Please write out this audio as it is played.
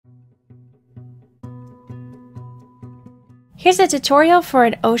Here's a tutorial for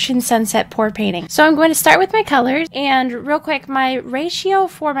an ocean sunset pour painting. So I'm going to start with my colors, and real quick, my ratio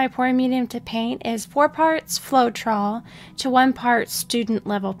for my pouring medium to paint is 4 parts Floetrol to 1 part student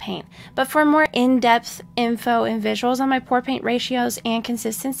level paint. But for more in-depth info and visuals on my pour paint ratios and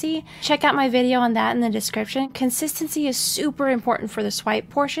consistency, check out my video on that in the description. Consistency is super important for the swipe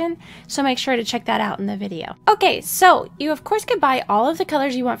portion, so make sure to check that out in the video. Okay, so you of course could buy all of the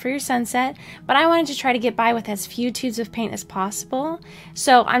colors you want for your sunset, but I wanted to try to get by with as few tubes of paint as possible,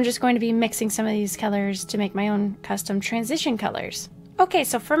 so I'm just going to be mixing some of these colors to make my own custom transition colors. Okay,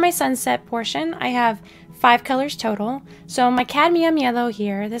 so for my sunset portion, I have 5 colors total. So my cadmium yellow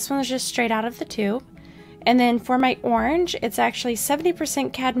here, this one is just straight out of the tube. And then for my orange, it's actually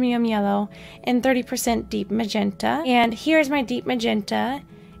 70% cadmium yellow and 30% deep magenta. And here's my deep magenta.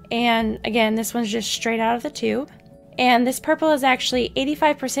 And again, this one's just straight out of the tube. And this purple is actually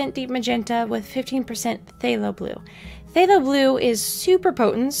 85% deep magenta with 15% phthalo blue. Phthalo blue is super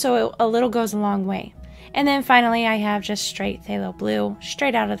potent, so a little goes a long way. And then finally, I have just straight phthalo blue,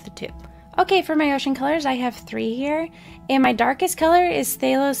 straight out of the tube. Okay, for my ocean colors, I have 3 here. And my darkest color is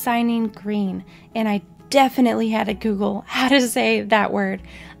phthalocyanine green. And I definitely had to Google how to say that word.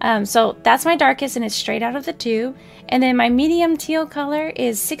 So that's my darkest, and it's straight out of the tube. And then my medium teal color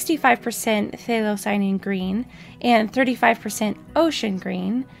is 65% phthalocyanine green and 35% ocean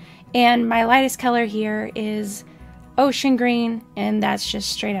green. And my lightest color here is ocean green, and that's just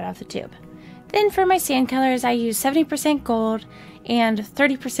straight out of the tube. Then for my sand colors, I use 70% gold and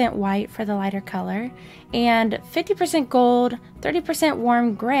 30% white for the lighter color, and 50% gold, 30%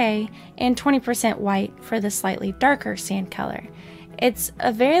 warm gray, and 20% white for the slightly darker sand color. It's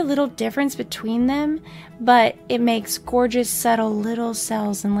a very little difference between them, but it makes gorgeous subtle little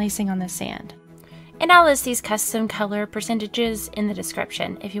cells and lacing on the sand. And I'll list these custom color percentages in the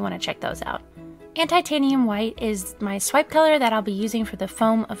description if you want to check those out. And titanium white is my swipe color that I'll be using for the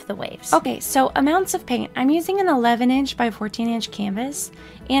foam of the waves. Okay, so amounts of paint. I'm using an 11-inch by 14-inch canvas,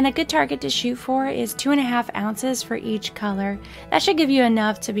 and a good target to shoot for is 2.5 ounces for each color. That should give you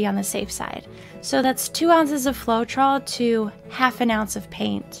enough to be on the safe side. So that's 2 ounces of Floetrol to ½ an ounce of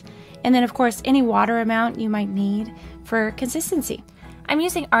paint. And then of course any water amount you might need for consistency. I'm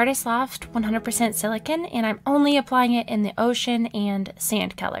using Artist Loft 100% silicone, and I'm only applying it in the ocean and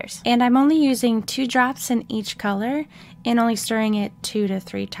sand colors. And I'm only using 2 drops in each color and only stirring it 2 to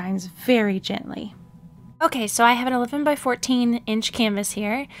 3 times very gently. Okay, so I have an 11 by 14 inch canvas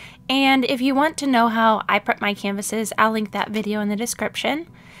here, and if you want to know how I prep my canvases, I'll link that video in the description.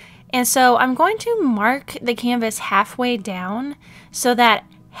 And so I'm going to mark the canvas halfway down so that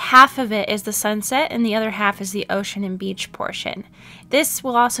half of it is the sunset and the other half is the ocean and beach portion. This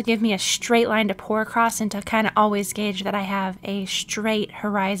will also give me a straight line to pour across and to kind of always gauge that I have a straight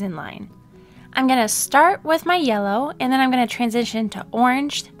horizon line. I'm going to start with my yellow, and then I'm going to transition to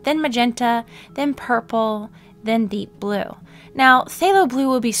orange, then magenta, then purple, then deep blue. Now, phthalo blue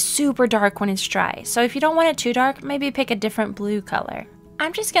will be super dark when it's dry, so if you don't want it too dark, maybe pick a different blue color.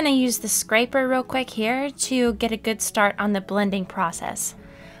 I'm just going to use the scraper real quick here to get a good start on the blending process.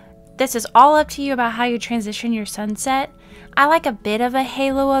 This is all up to you about how you transition your sunset. I like a bit of a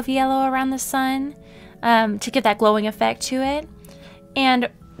halo of yellow around the sun to give that glowing effect to it. And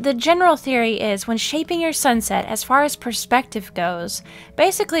the general theory is when shaping your sunset, as far as perspective goes,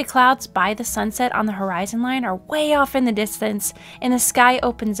 basically clouds by the sunset on the horizon line are way off in the distance, and the sky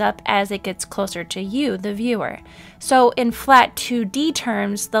opens up as it gets closer to you, the viewer. So in flat 2D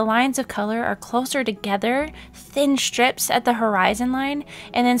terms, the lines of color are closer together, thin strips at the horizon line,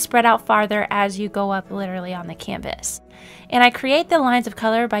 and then spread out farther as you go up literally on the canvas. And I create the lines of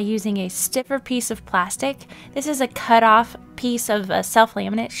color by using a stiffer piece of plastic. This is a cut-off piece of a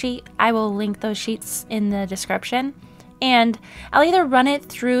self-laminate sheet. I will link those sheets in the description. And I'll either run it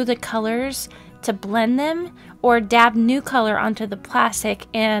through the colors to blend them or dab new color onto the plastic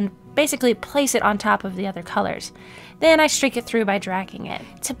and basically place it on top of the other colors. Then I streak it through by dragging it.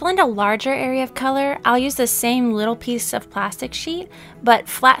 To blend a larger area of color, I'll use the same little piece of plastic sheet, but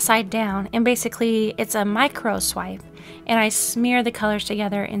flat side down, and basically it's a micro swipe, and I smear the colors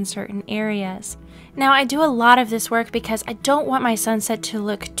together in certain areas. Now I do a lot of this work because I don't want my sunset to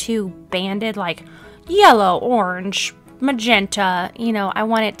look too banded, like yellow, orange, magenta. You know, I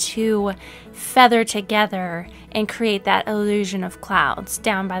want it to feather together and create that illusion of clouds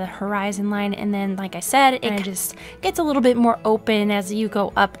down by the horizon line, and then like I said, it just gets a little bit more open as you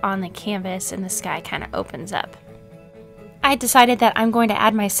go up on the canvas and the sky kind of opens up. I decided that I'm going to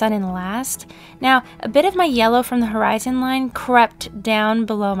add my sun in last. Now, a bit of my yellow from the horizon line crept down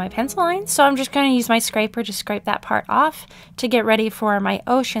below my pencil line, so I'm just going to use my scraper to scrape that part off to get ready for my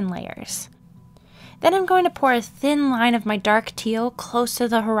ocean layers. Then I'm going to pour a thin line of my dark teal close to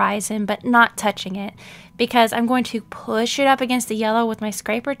the horizon, but not touching it, because I'm going to push it up against the yellow with my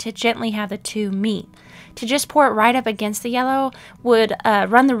scraper to gently have the two meet. To just pour it right up against the yellow would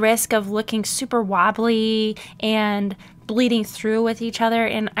run the risk of looking super wobbly and bleeding through with each other,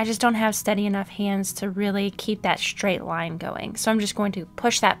 and I just don't have steady enough hands to really keep that straight line going. So I'm just going to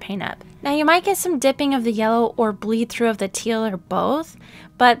push that paint up. Now you might get some dipping of the yellow or bleed through of the teal or both,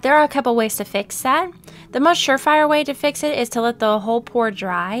 but there are a couple ways to fix that. The most surefire way to fix it is to let the whole pour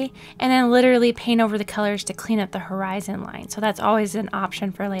dry and then literally paint over the colors to clean up the horizon line. So that's always an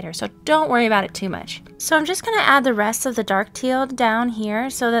option for later, so don't worry about it too much. So I'm just going to add the rest of the dark teal down here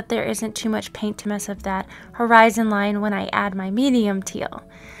so that there isn't too much paint to mess up that horizon line when I add my medium teal.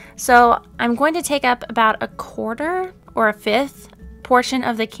 So I'm going to take up about a quarter or a fifth portion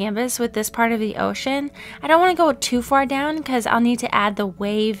of the canvas with this part of the ocean. I don't want to go too far down because I'll need to add the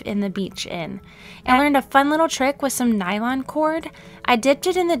wave and the beach in. And I learned a fun little trick with some nylon cord. I dipped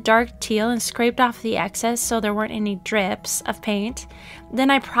it in the dark teal and scraped off the excess so there weren't any drips of paint. Then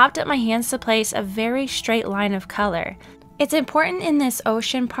I propped up my hands to place a very straight line of color. It's important in this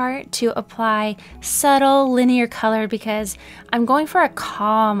ocean part to apply subtle linear color because I'm going for a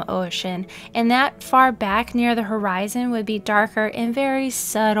calm ocean, and that far back near the horizon would be darker and very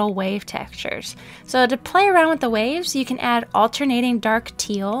subtle wave textures. So to play around with the waves, you can add alternating dark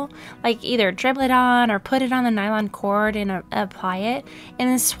teal, like either dribble it on or put it on the nylon cord and apply it, and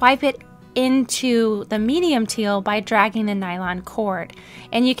then swipe it into the medium teal by dragging the nylon cord.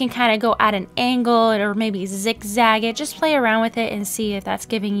 And you can kind of go at an angle or maybe zigzag it. Just play around with it and see if that's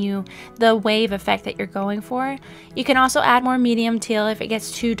giving you the wave effect that you're going for. You can also add more medium teal if it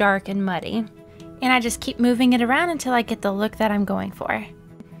gets too dark and muddy. And I just keep moving it around until I get the look that I'm going for.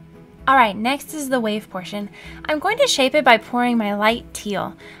 Alright, next is the wave portion. I'm going to shape it by pouring my light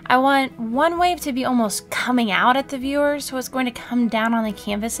teal. I want one wave to be almost coming out at the viewer, so it's going to come down on the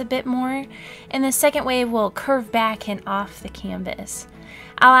canvas a bit more, and the second wave will curve back and off the canvas.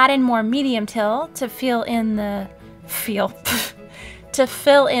 I'll add in more medium teal to fill in the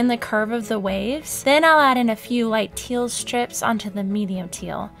curve of the waves. Then I'll add in a few light teal strips onto the medium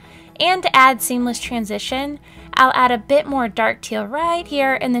teal. And to add seamless transition, I'll add a bit more dark teal right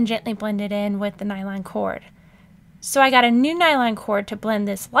here and then gently blend it in with the nylon cord. So I got a new nylon cord to blend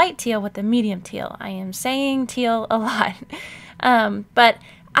this light teal with the medium teal. I am saying teal a lot. But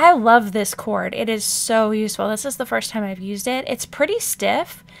I love this cord. It is so useful. This is the first time I've used it. It's pretty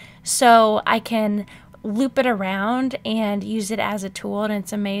stiff, so I can loop it around and use it as a tool, and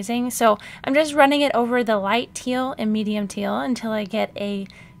it's amazing. So I'm just running it over the light teal and medium teal until I get a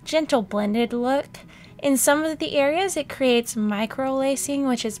gentle blended look. In some of the areas it creates micro lacing,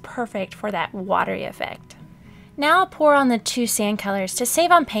 which is perfect for that watery effect. Now I'll pour on the two sand colors. To save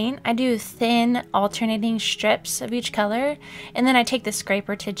on paint, I do thin alternating strips of each color, and then I take the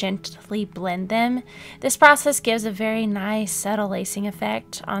scraper to gently blend them. This process gives a very nice subtle lacing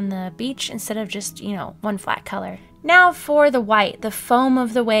effect on the beach instead of just, one flat color. Now for the white, the foam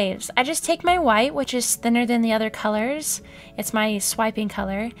of the waves. I just take my white, which is thinner than the other colors. It's my swiping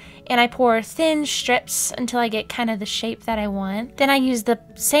color. And I pour thin strips until I get kind of the shape that I want. Then I use the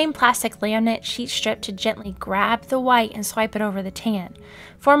same plastic laminate sheet strip to gently grab the white and swipe it over the tan.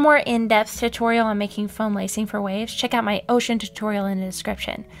 For a more in-depth tutorial on making foam lacing for waves, check out my ocean tutorial in the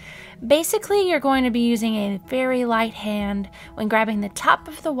description. Basically, you're going to be using a very light hand when grabbing the top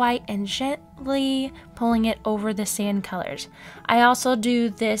of the white and gently pulling it over the sand colors. I also do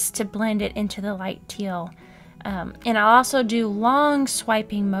this to blend it into the light teal. And I'll also do long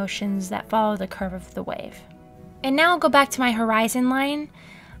swiping motions that follow the curve of the wave. And now I'll go back to my horizon line.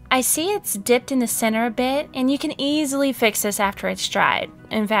 I see it's dipped in the center a bit, and you can easily fix this after it's dried.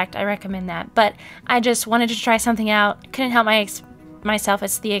 In fact, I recommend that. But I just wanted to try something out. Couldn't help myself,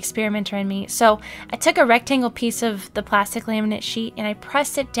 it's the experimenter in me. So I took a rectangle piece of the plastic laminate sheet and I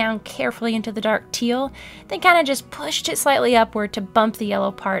pressed it down carefully into the dark teal, then kind of just pushed it slightly upward to bump the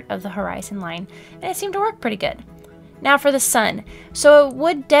yellow part of the horizon line, and it seemed to work pretty good. Now for the sun. So it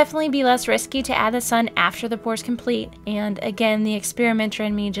would definitely be less risky to add the sun after the pour is complete, and again, the experimenter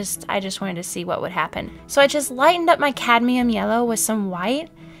in me I just wanted to see what would happen. So I just lightened up my cadmium yellow with some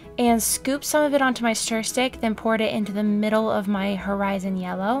white and scooped some of it onto my stir stick, then poured it into the middle of my horizon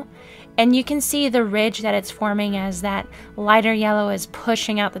yellow. And you can see the ridge that it's forming as that lighter yellow is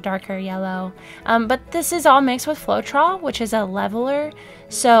pushing out the darker yellow. But this is all mixed with Floetrol, which is a leveler,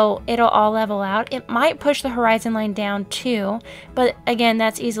 so it'll all level out. It might push the horizon line down too, but again,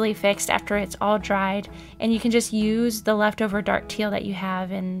 that's easily fixed after it's all dried, and you can just use the leftover dark teal that you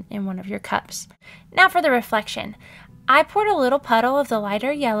have in one of your cups. Now for the reflection. I poured a little puddle of the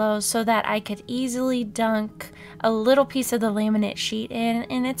lighter yellow so that I could easily dunk a little piece of the laminate sheet in,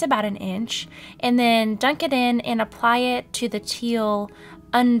 and it's about an inch, and then dunk it in and apply it to the teal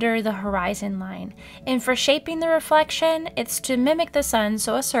under the horizon line. And for shaping the reflection, it's to mimic the sun,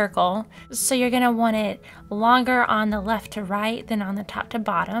 so a circle. So you're gonna want it longer on the left to right than on the top to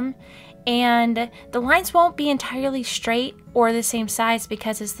bottom. And the lines won't be entirely straight or the same size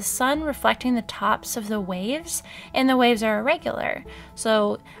because it's the sun reflecting the tops of the waves, and the waves are irregular.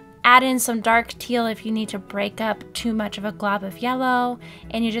 So add in some dark teal if you need to break up too much of a glob of yellow,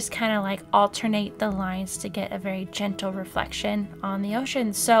 and you just kind of like alternate the lines to get a very gentle reflection on the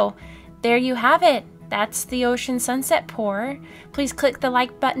ocean. So there you have it. That's the ocean sunset pour. Please click the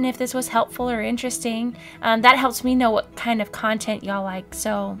like button if this was helpful or interesting. That helps me know what kind of content y'all like,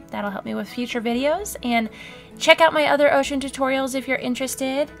 so that'll help me with future videos. And check out my other ocean tutorials if you're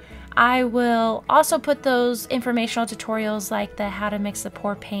interested. I will also put those informational tutorials like the how to mix the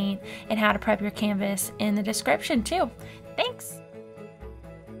pour paint and how to prep your canvas in the description too. Thanks!